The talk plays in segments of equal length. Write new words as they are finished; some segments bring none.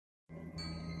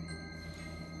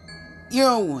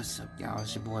Yo, what's up, y'all?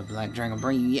 It's your boy Black Dragon,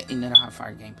 bringing you yet another hot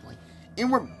fire gameplay, and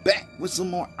we're back with some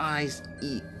more Eyes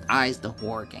the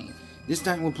horror game. This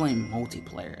time we're playing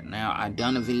multiplayer. Now I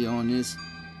done a video on this.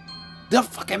 The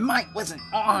fucking mic wasn't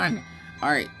on. All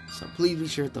right, so please be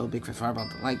sure to throw a big fat fire about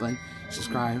the like button,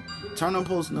 subscribe, turn on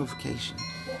post notification,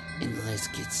 and let's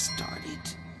get started.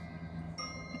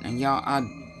 And y'all,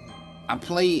 I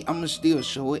played. I'm gonna still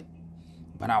show it,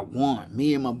 but I won.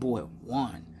 Me and my boy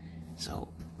won. So.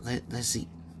 Let's see.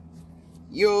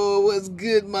 Yo, what's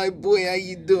good, my boy? How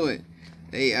you doing?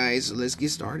 Hey, alright, so let's get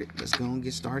started. Let's go and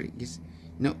get started.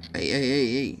 No,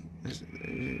 hey.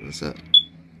 What's up?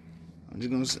 I'm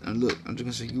just gonna look. I'm just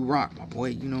gonna say you rock, my boy.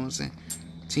 You know what I'm saying?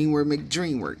 Teamwork make the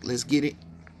dream work. Let's get it.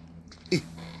 Okay,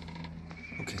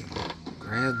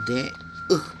 grab that.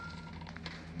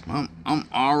 I'm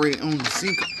already on the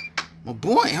sink. My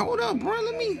boy, hold up, bro.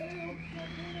 Let me.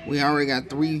 We already got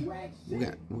three. We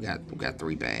got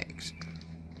 3 bags.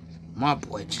 My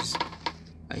boy just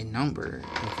a number.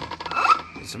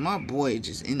 Okay. So my boy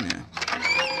just in there.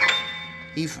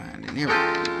 He finding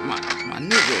everything. My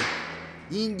nigga,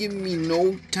 he ain't giving me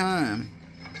no time.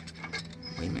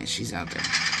 Wait a minute, she's out there.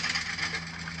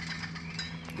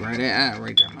 Grab that eye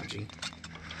right there, my G.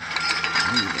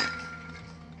 I need that.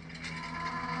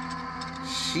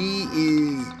 She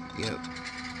is. Yep.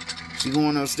 She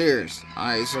going upstairs.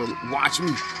 Alright, so watch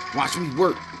me. Watch me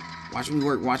work. Watch me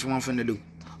work. Watch what I'm finna do.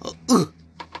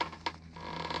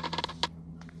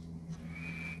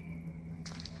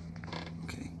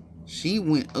 Okay. She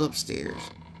went upstairs.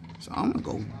 So I'm gonna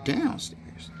go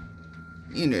downstairs.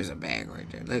 And there's a bag right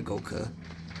there. Let go, cuz.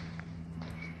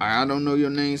 Alright, I don't know your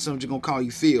name, so I'm just gonna call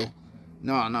you Phil.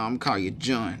 No, I'm gonna call you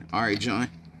John. Alright, John.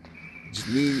 Just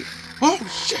need. Oh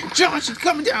shit, John, she's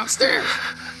coming downstairs.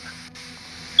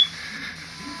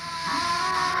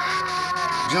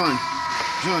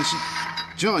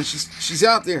 John, she's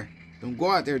out there. Don't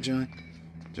go out there, John.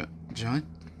 John,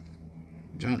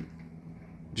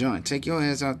 take your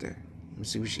ass out there. Let me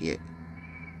see where she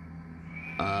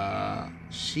at.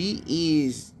 She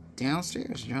is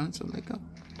downstairs, John, so let go.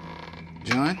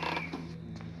 John,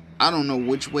 I don't know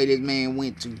which way this man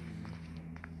went to.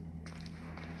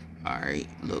 Alright,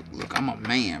 look, I'm a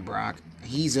man, Brock.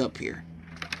 He's up here.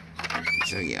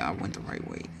 So yeah, I went the right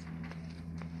way.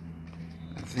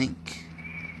 I think.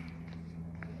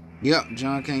 Yep,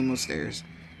 John came upstairs.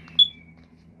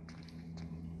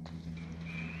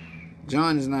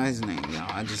 John is not his name, y'all.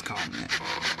 I just call him that.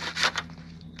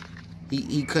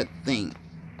 He cut the thing.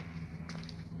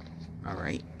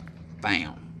 Alright.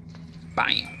 Bam.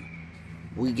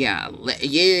 We got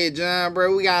yeah, John,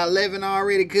 bro. We got 11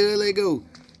 already, cuz. Let go.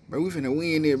 Bro, we finna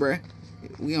win it, bro.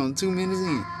 We on 2 minutes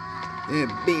in. That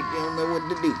bitch don't know what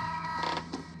to do.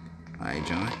 Alright,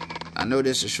 John. I know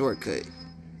that's a shortcut.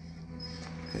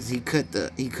 Cause he cut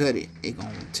it. It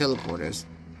gonna teleport us.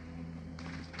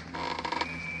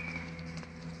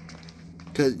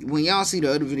 Cause when y'all see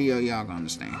the other video, y'all gonna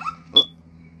understand. The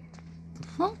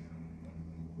fuck?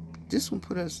 This one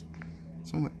put us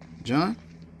somewhere. John?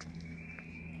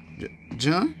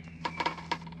 John,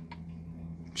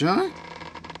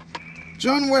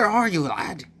 where are you,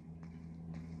 lad?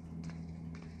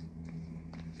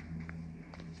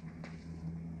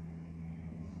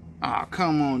 Ah, oh,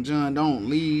 come on, John. Don't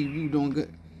leave. You doing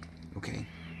good. Okay.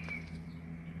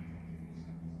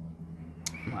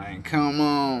 Man, come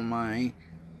on, man.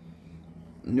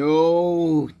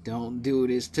 No, don't do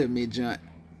this to me, John.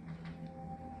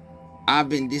 I've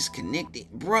been disconnected.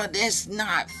 Bruh, that's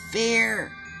not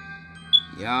fair.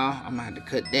 Y'all, I'm gonna have to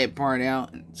cut that part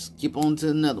out and skip on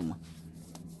to another one.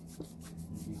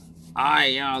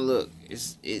 Alright, y'all, look.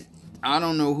 I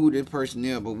don't know who this person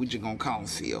is, but we just gonna call him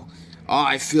Phil.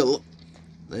 Alright, Philip.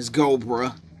 Let's go,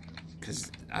 bruh.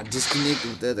 Because I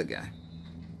disconnected with the other guy.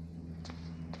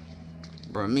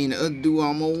 Bruh, me and the other dude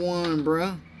almost won,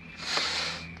 bruh.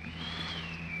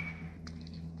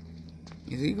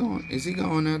 Is he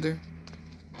going out there?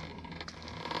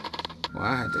 Well,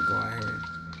 I had to go out here.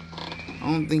 I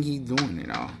don't think he's doing it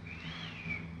all. I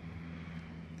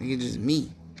think it's just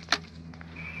me.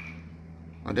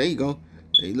 Oh, there you go.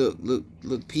 Hey, look,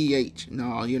 PH.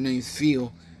 No, your name's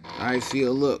Phil. Alright,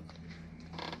 Phil, look.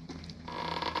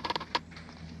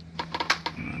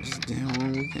 No, just damn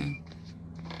wrong weekend.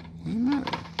 Ain't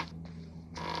matter.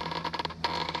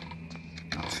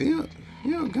 Oh, Phil,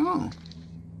 gone.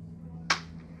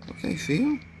 Okay,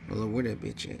 Phil. Well, look, where that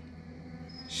bitch at?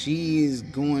 She is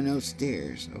going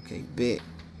upstairs. Okay, bet.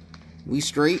 We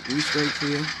straight,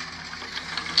 Phil.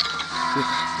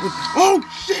 Oh,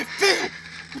 shit, Phil!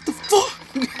 What the fuck?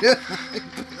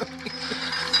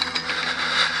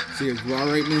 See her draw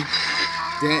right now?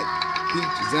 That Peach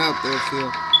is out there,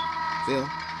 Phil.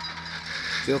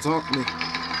 Phil, talk to me.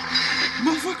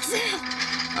 Motherfucker, Phil.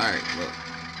 Alright, look.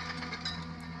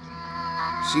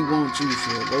 She wants you,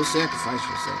 Phil. Go sacrifice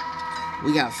yourself.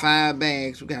 We got 5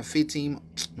 bags. We got 15.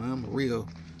 I'm a real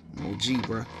OG,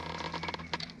 bro.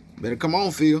 Better come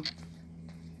on, Phil.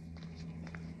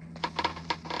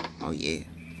 Oh, yeah.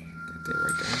 Got that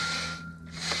right there.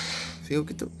 Phil,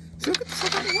 get the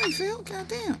fuck out of the way, Phil.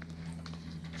 Goddamn.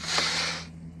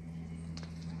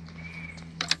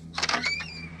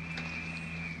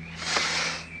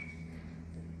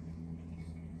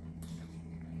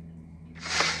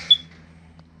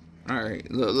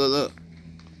 Alright, look.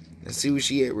 Let's see where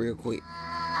she at real quick.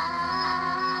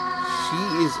 She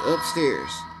is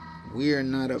upstairs. We are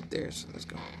not up there, so let's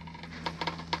go.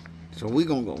 So we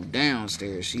gonna go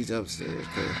downstairs. She's upstairs,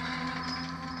 cause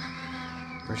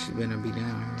bro, she better be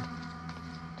down here.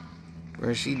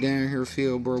 Bro, she down here,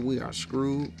 Phil, bro. We are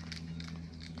screwed.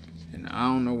 And I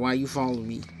don't know why you follow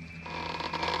me.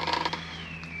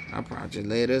 I probably just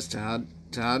led us to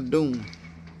our doom.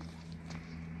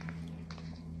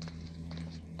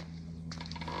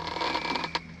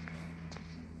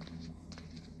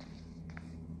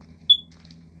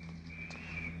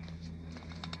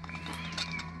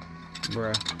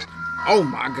 Bruh. Oh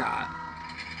my God.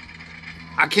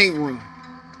 I can't run.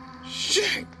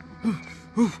 Shit.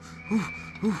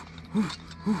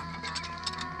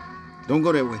 Don't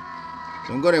go that way.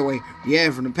 Don't go that way. Yeah,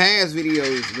 from the past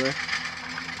videos, bruh.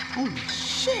 Holy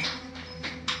shit.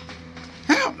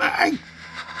 Help me.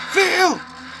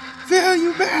 Phil,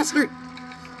 you bastard.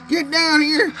 Get down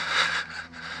here.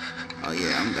 Oh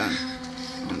yeah, I'm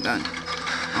done.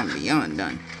 I'm beyond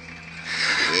done.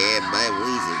 Yeah, but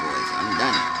Weezy boys, I'm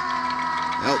done.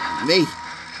 Help me.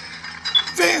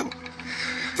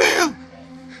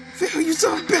 Phil, you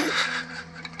son of a bitch.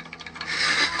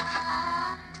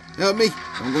 Help me.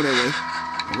 Don't go that way.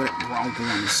 Don't go that wrong thing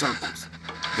on the circles.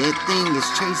 That thing is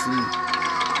chasing me.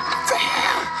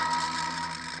 Phil!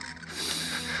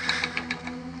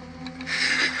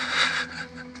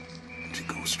 To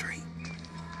go straight.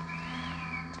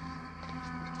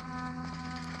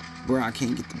 Bro, I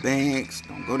can't get the bags.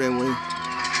 Don't go that way.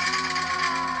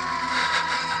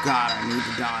 God, I need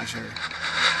to dodge her.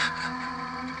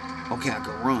 Okay, I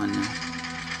can run now.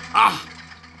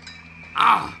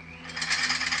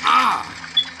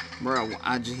 Bro,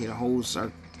 I just hit a whole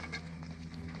circle.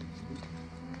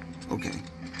 Okay.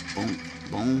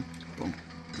 Boom.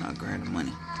 Now grab the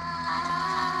money.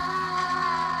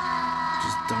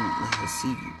 Just don't let her see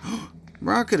you.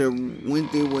 Bro, I could have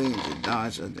went their way and just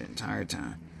dodged her the entire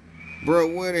time.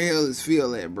 Bro, where the hell is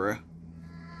Phil at, bro? Okay,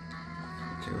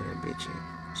 where that bitch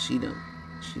at? She done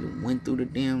went through the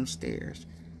damn stairs.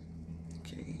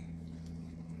 Okay.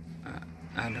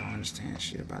 I don't understand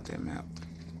shit about that map.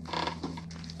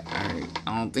 Alright,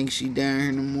 I don't think she down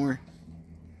here no more.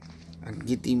 I can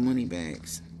get these money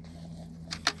bags.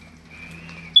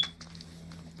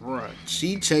 Bruh,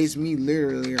 she chased me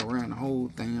literally around the whole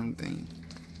damn thing.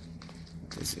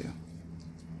 This here.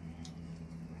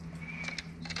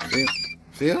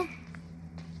 Phil?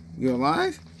 You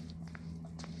alive?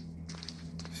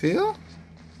 Phil?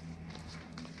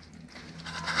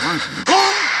 Run. Oh!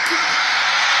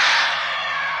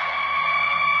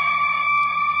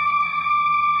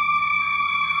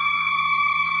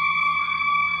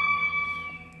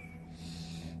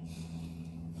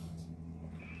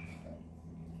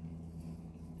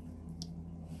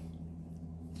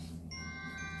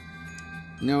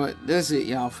 You know what? That's it,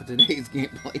 y'all, for today's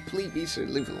gameplay. Please be sure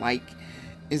to leave a like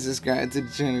and subscribe to the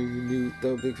channel if you're new.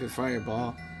 Throw a big fit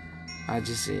fireball. I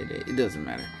just said it. It doesn't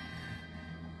matter.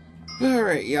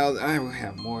 Alright, y'all. I will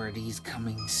have more of these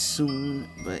coming soon.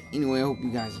 But anyway, I hope you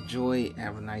guys enjoy.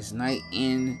 Have a nice night.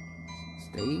 And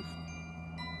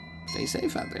stay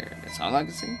safe out there. That's all I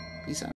can say. Peace out.